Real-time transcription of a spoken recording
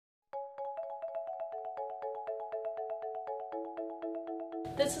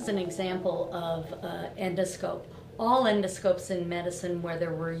This is an example of endoscope. All endoscopes in medicine,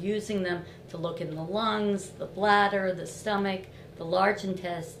 whether we're using them to look in the lungs, the bladder, the stomach, the large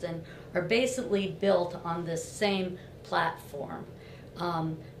intestine, are basically built on this same platform.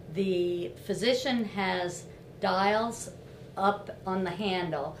 The physician has dials up on the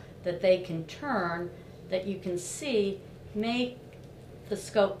handle that they can turn, that you can see make the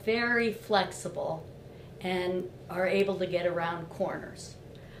scope very flexible and are able to get around corners.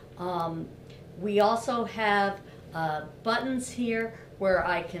 We also have buttons here where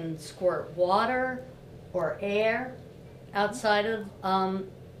I can squirt water or air outside of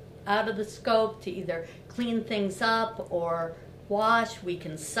out of the scope to either clean things up or wash. We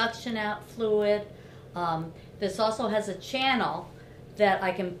can suction out fluid. This also has a channel that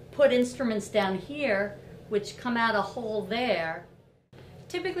I can put instruments down here which come out a hole there.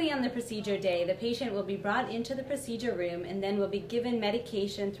 Typically on the procedure day, the patient will be brought into the procedure room and then will be given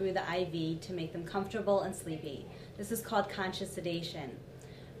medication through the IV to make them comfortable and sleepy. This is called conscious sedation.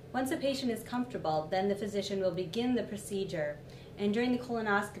 Once a patient is comfortable, then the physician will begin the procedure. And during the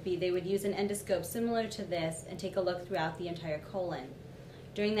colonoscopy, they would use an endoscope similar to this and take a look throughout the entire colon.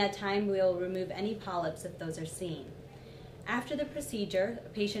 During that time, we will remove any polyps if those are seen. After the procedure, a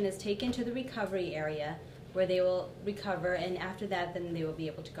patient is taken to the recovery area where they will recover, and after that then they will be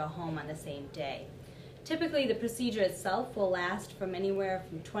able to go home on the same day. Typically the procedure itself will last from anywhere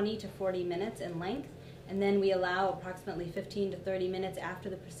from 20 to 40 minutes in length, and then we allow approximately 15 to 30 minutes after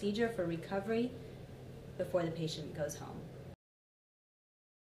the procedure for recovery before the patient goes home.